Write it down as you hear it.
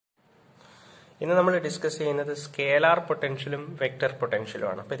ഇന്ന് നമ്മൾ ഡിസ്കസ് ചെയ്യുന്നത് സ്കേലാർ പൊട്ടൻഷ്യലും വെക്ടർ പൊട്ടൻഷ്യലും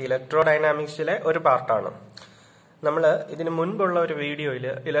ആണ്. അപ്പോൾ ഇത് ഇലക്ട്രോഡൈനാമിക്സിലെ ഒരു പാർട്ടാണ്. നമ്മൾ ഇതിന് മുൻപുള്ള ഒരു വീഡിയോയിൽ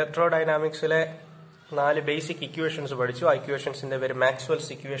ഇലക്ട്രോഡൈനാമിക്സിലെ 4 ബേസിക് ഇക്വേഷൻസ് പഠിച്ചു. ആ ഇക്വേഷൻസിന്റെ പേര്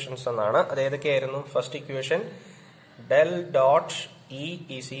മാക്സ്വെൽസ് ഇക്വേഷൻസ് എന്നാണ്. അത് ഏതൊക്കെയായിരുന്നു? First equation del dot E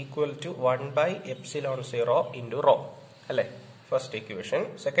is equal to 1/ε0 into raw അല്ലെ, ഫസ്റ്റ് ഇക്വേഷൻ.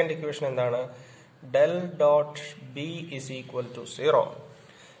 സെക്കൻഡ് ഇക്വേഷൻ എന്താണ്? Del dot B is equal to 0.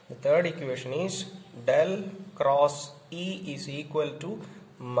 The third equation is del cross E is equal to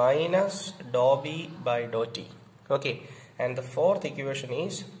minus dou B by dou T. Okay. And the fourth equation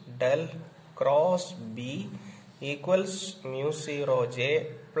is del cross B equals mu 0 J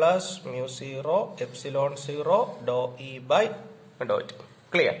plus mu 0 epsilon 0 dou E by dou T.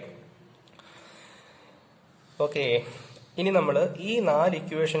 Clear? Okay. ഇനി നമ്മൾ ഈ 4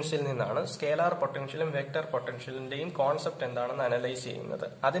 ഇക്വേഷൻസിൽ നിന്നാണ് scalar പൊട്ടൻഷ്യലും vector പൊട്ടൻഷ്യലിന്റെയും concept എന്താണെന്ന് analyse ചെയ്യുന്നത്.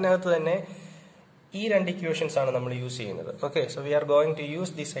 അതിനകത്ത് തന്നെ ഈ 2 equations ആണ് നമ്മൾ യൂസ് ചെയ്യുന്നത്. Okay, so we are going to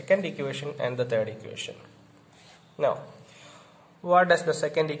use the second equation and the third equation. Now what does the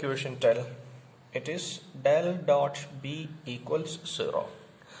second equation tell? It is del dot B equals 0.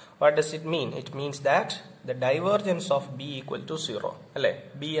 What does it mean? It means that the divergence of B equal to 0 അല്ലെ.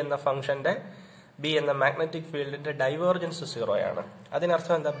 B എന്ന ഫംഗ്ഷന്റെ B എന്ന magnetic ഫീൽഡിന്റെ divergence 0 ആണ്.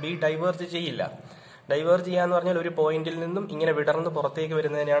 അതിനർത്ഥം എന്താ? B diverge ചെയ്യില്ല. Diverge ചെയ്യാന്ന് പറഞ്ഞാൽ ഒരു പോയിന്റിൽ നിന്നും ഇങ്ങനെ വിടർന്ന് പുറത്തേക്ക്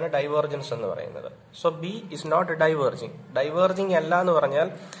വരുന്നതിനാണ് ഡൈവേർജൻസ് എന്ന് പറയുന്നത്. So B is not diverging. Diverging അല്ല എന്ന് പറഞ്ഞാൽ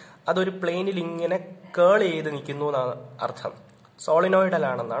അതൊരു പ്ലെയിനിൽ ഇങ്ങനെ കേൾ ചെയ്ത് നിൽക്കുന്നു എന്നാണ് അർത്ഥം. സോളിനോയിഡൽ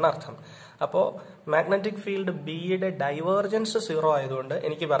ആണെന്നാണ് അർത്ഥം. അപ്പോൾ മാഗ്നറ്റിക് ഫീൽഡ് ബിയുടെ ഡൈവേർജൻസ് 0 ആയതുകൊണ്ട്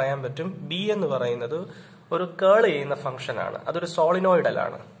എനിക്ക് പറയാൻ പറ്റും ബി എന്ന് പറയുന്നത് ഒരു കേൾ ചെയ്യുന്ന ഫംഗ്ഷൻ ആണ്. അതൊരു സോളിനോയിഡൽ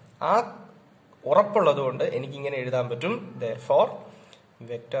ആണ്. ആ ഉറപ്പുള്ളതുകൊണ്ട് എനിക്ക് ഇങ്ങനെ എഴുതാൻ പറ്റും. therefore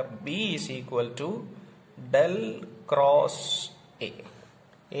vector B is equal to del cross A.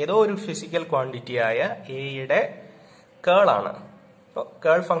 ഏതോ ഒരു ഫിസിക്കൽ ക്വാണ്ടിറ്റി ആയ എയുടെ കേൾ ആണ്. ഇപ്പോൾ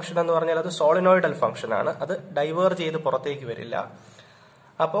കേൾ ഫംഗ്ഷൻ എന്ന് പറഞ്ഞാൽ അത് സോളിനോയിഡൽ ഫംഗ്ഷൻ ആണ്. അത് ഡൈവേർജ് ചെയ്ത് പുറത്തേക്ക് വരില്ല.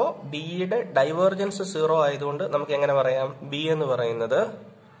 അപ്പോൾ ബിയുടെ ഡൈവേർജൻസ് 0 ആയതുകൊണ്ട് നമുക്ക് എങ്ങനെ പറയാം? ബി എന്ന് പറയുന്നത്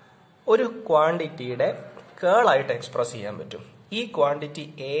ഒരു ക്വാണ്ടിറ്റിയുടെ കേൾ ആയിട്ട് എക്സ്പ്രസ് ചെയ്യാൻ പറ്റും. ഈ ക്വാണ്ടിറ്റി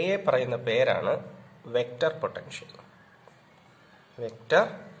എ പറയുന്ന പേരാണ് vector potential. Vector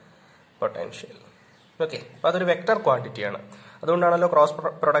potential. Okay, അപ്പൊ അതൊരു വെക്ടർ ക്വാണ്ടിറ്റിയാണ്. അതുകൊണ്ടാണല്ലോ ക്രോസ്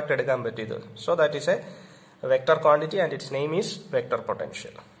പ്രൊഡക്റ്റ് എടുക്കാൻ പറ്റിയത്. So that is A vector quantity and it's name is vector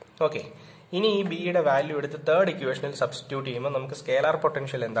potential. Okay, ഇനി ഈ ബിയുടെ വാല്യൂ എടുത്ത് തേർഡ് ഇക്വേഷനിൽ സബ്സ്റ്റിറ്റ്യൂട്ട് ചെയ്യുമ്പോൾ നമുക്ക് സ്കേലാർ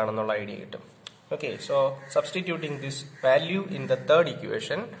പൊട്ടൻഷ്യൽ എന്താണെന്നുള്ള ഐഡിയ കിട്ടും. Okay, so substituting this value in the third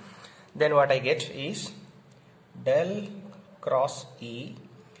equation, then what I get is del cross E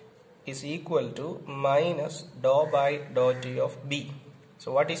is equal to minus dou by dou T of B. So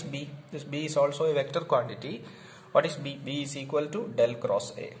what is B? This B is also a vector quantity. What is B? B is equal to del cross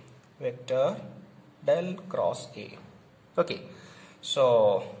A. Vector del cross A. Okay. So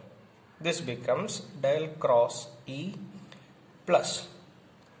this becomes del cross E plus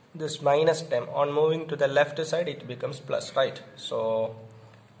this minus term. On moving to the left side it becomes plus, right? So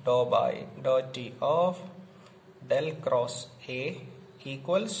dou by dou T of del cross A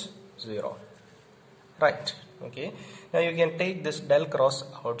equals 0. Right. Okay. Now you can take this del cross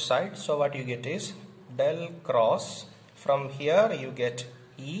outside. So what you get is del cross, from here you get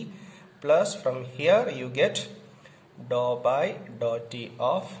E, plus from here you get dou by dou T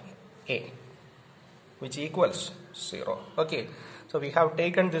of A, which equals 0. Okay. So we have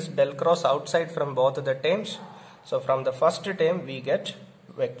taken this del cross outside from both the terms. So from the first term we get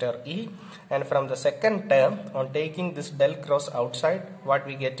vector E, and from the second term, on taking this del cross outside, what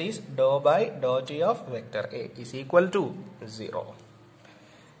we get is dou by dou T of vector A is equal to 0.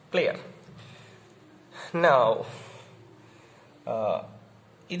 Clear? Now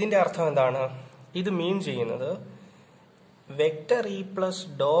ഇതിന്റെ അർത്ഥം എന്താണ്? ഇത് മീൻ ചെയ്യുന്നത് vector E plus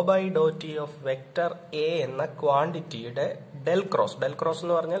Dr by Dr T of vector A എന്ന ക്വാണ്ടിറ്റിയുടെ del cross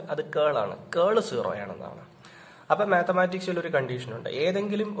എന്ന് പറഞ്ഞാൽ അത് കേളാണ്. കേള് 0 ആണെന്നാണ്. അപ്പൊ മാത്തമാറ്റിക്സിൽ ഒരു കണ്ടീഷൻ ഉണ്ട്.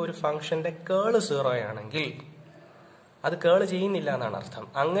 ഏതെങ്കിലും ഒരു ഫംഗ്ഷന്റെ കേള് 0 ആണെങ്കിൽ അത് കേള് ചെയ്യുന്നില്ല എന്നാണ് അർത്ഥം.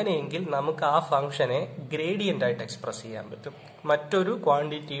 അങ്ങനെയെങ്കിൽ നമുക്ക് ആ ഫംഗ്ഷനെ ഗ്രേഡിയന്റ് ആയിട്ട് എക്സ്പ്രസ് ചെയ്യാൻ പറ്റും. മറ്റൊരു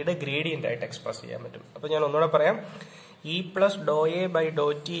ക്വാണ്ടിറ്റിയുടെ ഗ്രേഡിയന്റ് ആയിട്ട് എക്സ്പ്രസ് ചെയ്യാൻ പറ്റും. അപ്പൊ ഞാൻ ഒന്നുകൂടെ പറയാം. E plus Dr A by Dr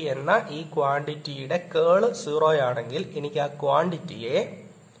T എന്ന ഈ ക്വാണ്ടിറ്റിയുടെ കേള് 0 ആണെങ്കിൽ എനിക്ക് ആ ക്വാണ്ടിറ്റിയെ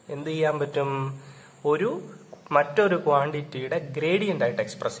എന്ത് ചെയ്യാൻ പറ്റും? മറ്റൊരു ക്വാണ്ടിറ്റിയുടെ ഗ്രേഡിയന്റ് ആയിട്ട്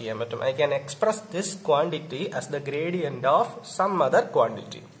എക്സ്പ്രസ് ചെയ്യാൻ പറ്റും. I can express this quantity as the gradient of some other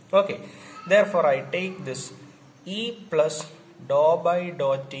quantity. Okay, therefore I take this E plus dou by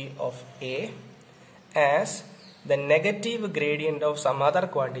dou T of A as the negative gradient of some other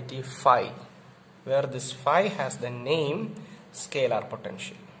quantity phi, where this phi has the name scalar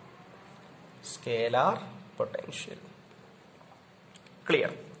potential. scalar potential.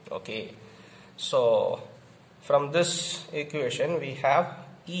 Clear? Okay. So from this equation we have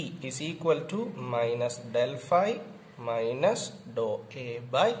E is equal to minus del phi minus dou A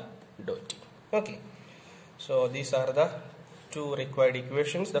by dou T. Okay. So these are the two required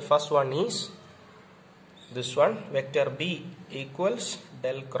equations. The first one is this one, vector B equals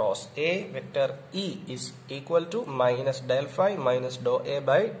del cross A, vector E is equal to minus del phi minus dou A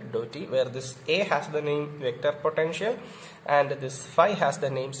by dou T, where this A has the name vector potential and this phi has the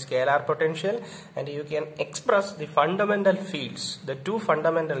name scalar potential, and you can express the fundamental fields, the two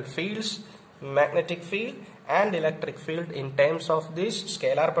fundamental fields, magnetic field and electric field, in terms of this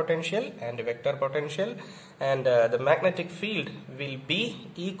scalar potential and vector potential, and the magnetic field will be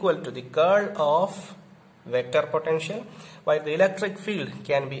equal to the curl of vector potential, while the electric field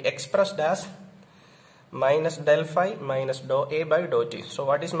can be expressed as minus del phi minus dou A by dou T. So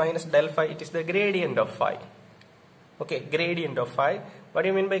what is minus del phi? It is the gradient of phi. Okay, gradient of phi. What do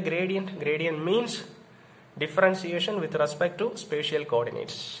you mean by gradient? Gradient means differentiation with respect to spatial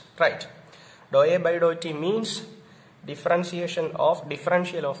coordinates, right? Dou A by dou T means differentiation of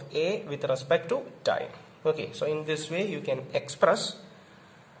differential of A with respect to time. Okay, so in this way you can express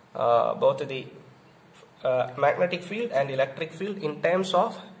both the magnetic field and electric field in terms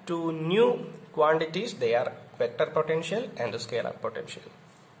of two new quantities. They are vector potential and the scalar potential.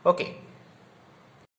 Okay.